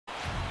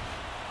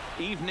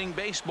Evening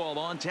baseball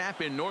on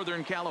tap in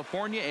Northern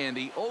California and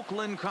the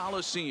Oakland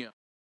Coliseum.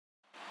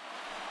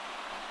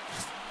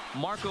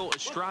 Marco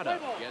Estrada.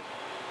 He's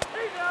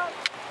out.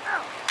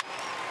 Out.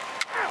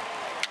 Out.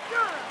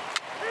 Out.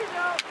 He's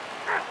out.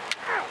 Out.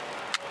 Out.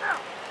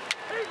 Out.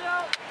 He's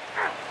out.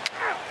 Out.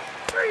 Out.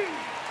 3.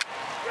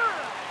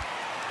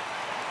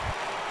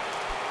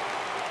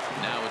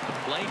 Now at the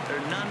plate,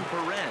 Hernan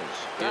Perez.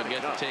 He'll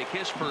get to take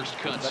his first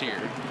cuts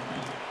here.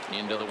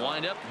 Into the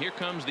windup. Here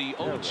comes the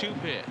 0-2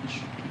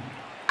 pitch.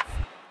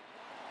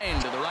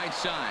 Into the right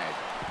side.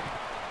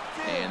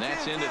 And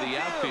that's into the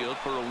outfield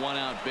for a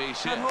 1-out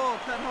base hit. Cut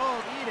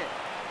hold, eat it.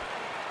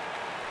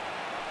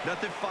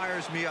 Nothing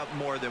fires me up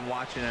more than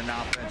watching an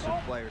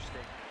offensive player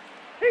stay.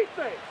 He's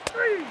safe.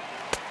 3.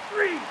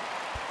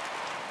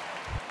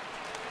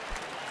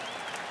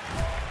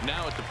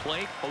 Now at the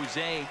plate,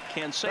 Jose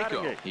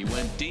Canseco. He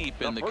went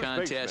deep in the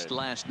contest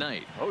last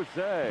night.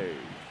 Jose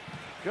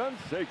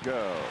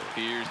Canseco.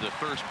 Here's the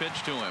first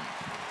pitch to him.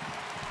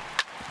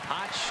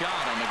 Hot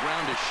shot on the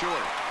ground to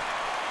short.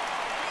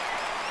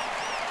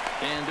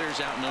 And there's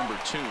out number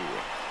 2.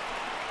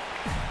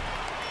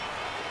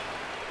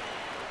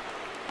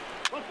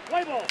 Let's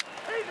play ball.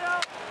 He's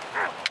out.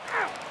 Out.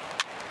 Out.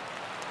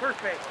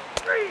 First base.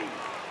 3.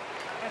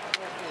 That's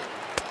 4-4.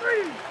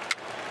 3.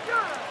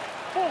 Got it.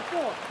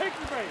 4-4. Take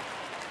the base.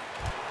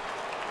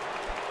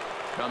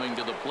 Coming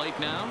to the plate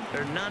now,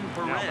 Hernan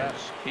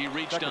Perez. He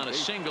reached on a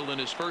single in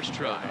his first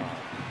try.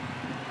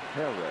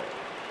 Perez.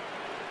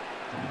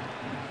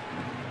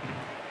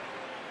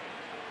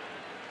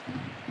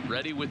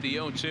 Ready with the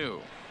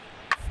 0-2.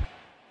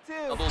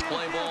 Double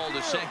play ball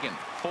to second.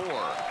 4.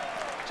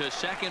 To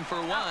second for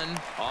 1.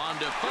 On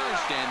to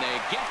first, and they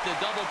get the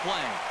double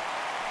play.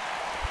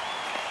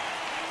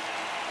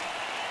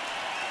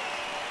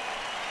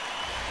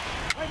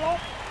 Play ball.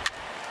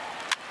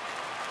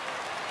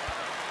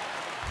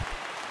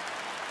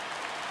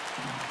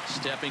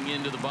 Stepping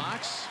into the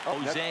box,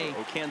 Jose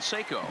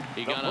Canseco.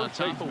 He got on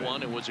top of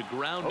one. It was a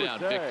ground out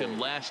victim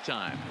last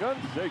time.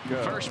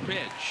 First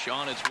pitch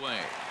on its way.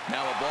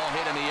 Now a ball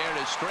hit in the air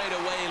to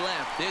straightaway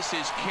left. This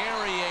is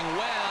carrying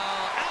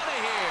well. Out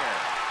of here.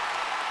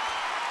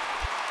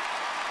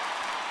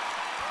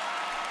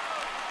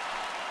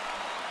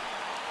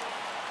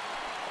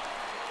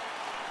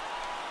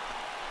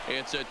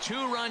 It's a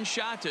 2-run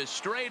shot to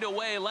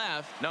straightaway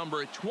left.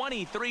 Number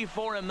 23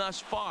 for him thus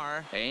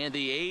far. And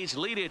the A's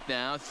lead it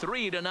now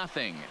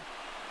 3-0.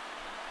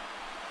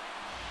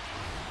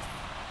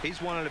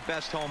 He's one of the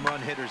best home run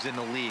hitters in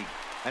the league,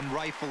 and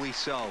rightfully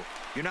so.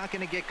 You're not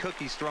going to get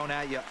cookies thrown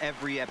at you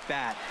every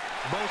at-bat.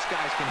 Most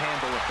guys can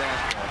handle a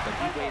fastball, but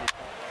he waited.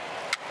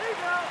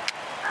 He's out.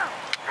 Out.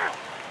 Out.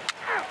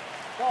 Out.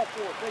 Ball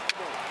 4. Take the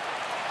ball.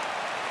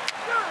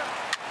 Got it.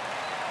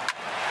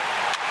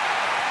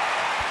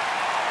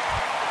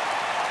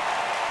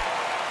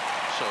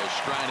 So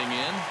striding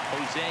in,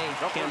 Jose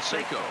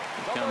Canseco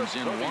comes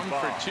in 1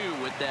 for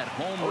 2 with that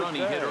home run he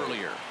hit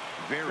earlier.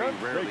 Very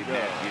rarely,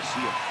 Matt, you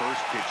see a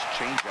first pitch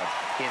changeup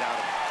hit out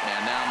of.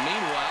 And now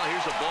meanwhile,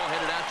 here's a ball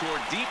headed out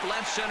toward deep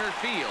left center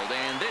field,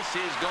 and this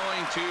is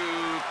going to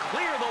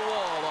clear the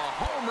wall, a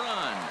home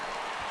run.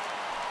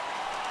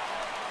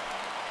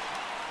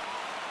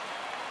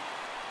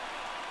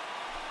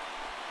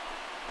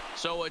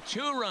 So a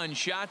 2-run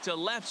shot to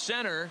left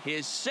center,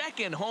 his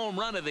second home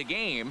run of the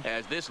game,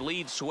 as this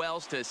lead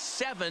swells to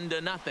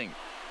 7-0.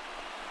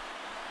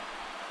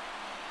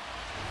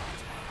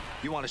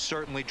 You want to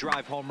certainly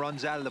drive home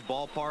runs out of the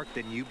ballpark,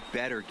 then you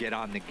better get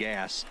on the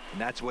gas. And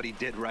that's what he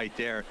did right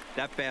there.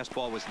 That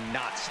fastball was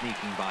not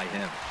sneaking by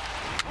him.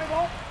 Play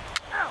ball.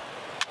 Out.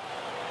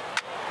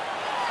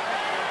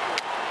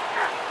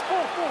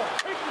 4-4.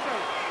 Take the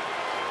base.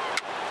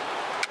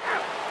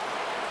 Out.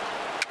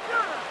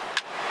 Got it.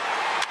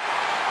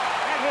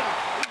 That hit him.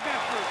 He's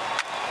back through.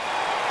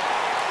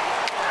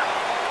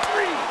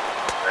 3.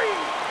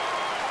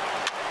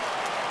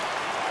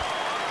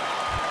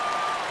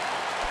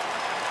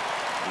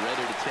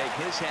 Ready to take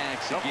his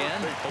hacks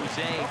again,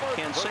 Jose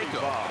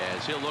Canseco,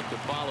 as he'll look to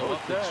follow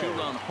up the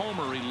 2-run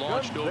homer he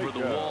launched over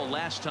the wall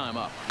last time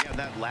up. Yeah,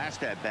 that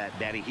last at-bat,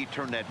 Daddy, he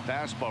turned that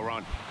fastball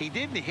around. He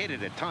didn't hit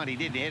it a ton. He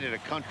didn't hit it a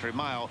country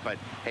mile. But,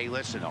 hey,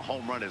 listen, a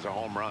home run is a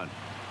home run.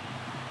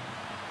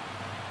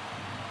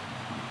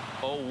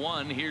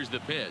 0-1, here's the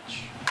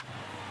pitch.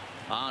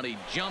 And he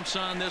jumps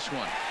on this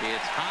one.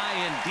 It's high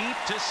and deep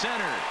to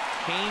center.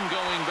 Kane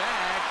going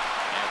back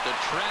at the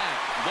track,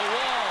 the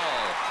wall,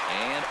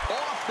 and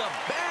off the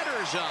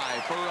batter's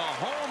eye for a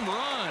home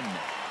run.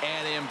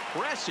 An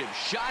impressive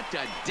shot to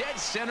dead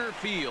center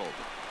field.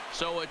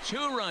 So a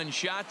 2-run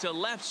shot to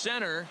left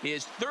center,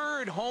 his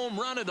 3rd home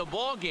run of the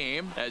ball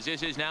game, as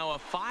this is now a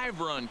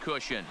 5-run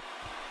cushion.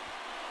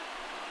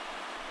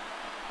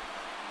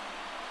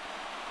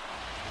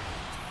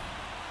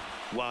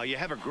 Well, you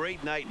have a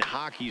great night in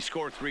hockey. You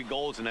score 3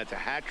 goals, and that's a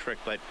hat trick.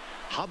 But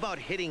how about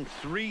hitting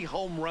 3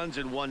 home runs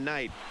in one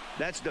night?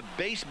 That's the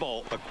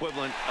baseball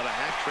equivalent of a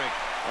hat trick,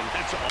 and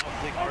that's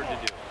awfully hard to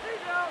do.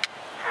 He's out.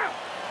 Out.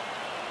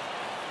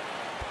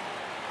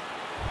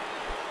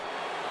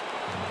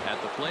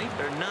 At the plate,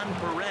 Hernan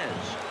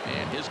Perez.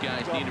 And his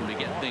guys need him to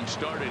get things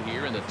started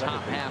here in the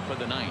top half of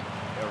the ninth.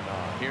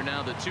 Here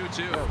now the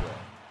 2-2.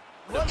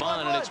 The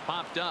bunt, and it's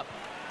popped up.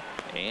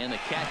 And the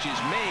catch is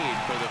made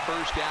for the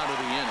first out of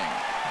the inning.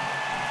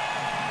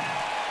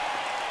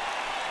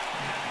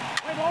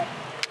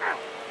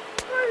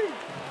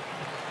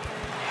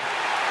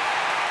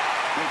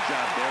 Good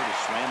job there to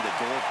slam the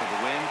door for the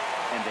win,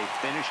 and they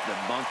finish the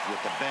month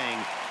with a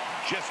bang,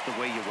 just the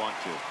way you want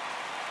to.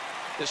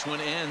 This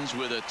one ends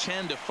with a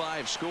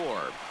 10-5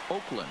 score.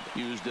 Oakland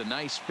used a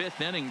nice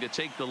fifth inning to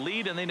take the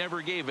lead, and they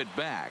never gave it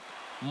back.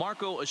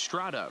 Marco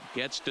Estrada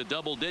gets to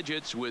double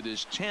digits with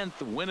his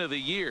 10th win of the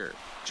year.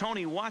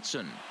 Tony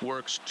Watson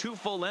works 2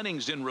 full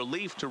innings in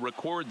relief to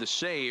record the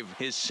save,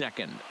 his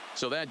second.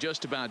 So that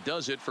just about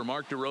does it for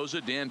Mark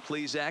DeRosa, Dan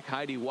Plesac,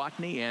 Heidi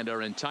Watney, and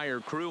our entire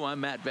crew.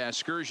 I'm Matt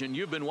Vasgersian.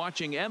 You've been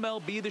watching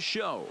MLB The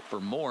Show. For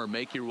more,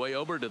 make your way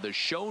over to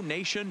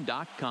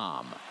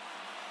theshownation.com.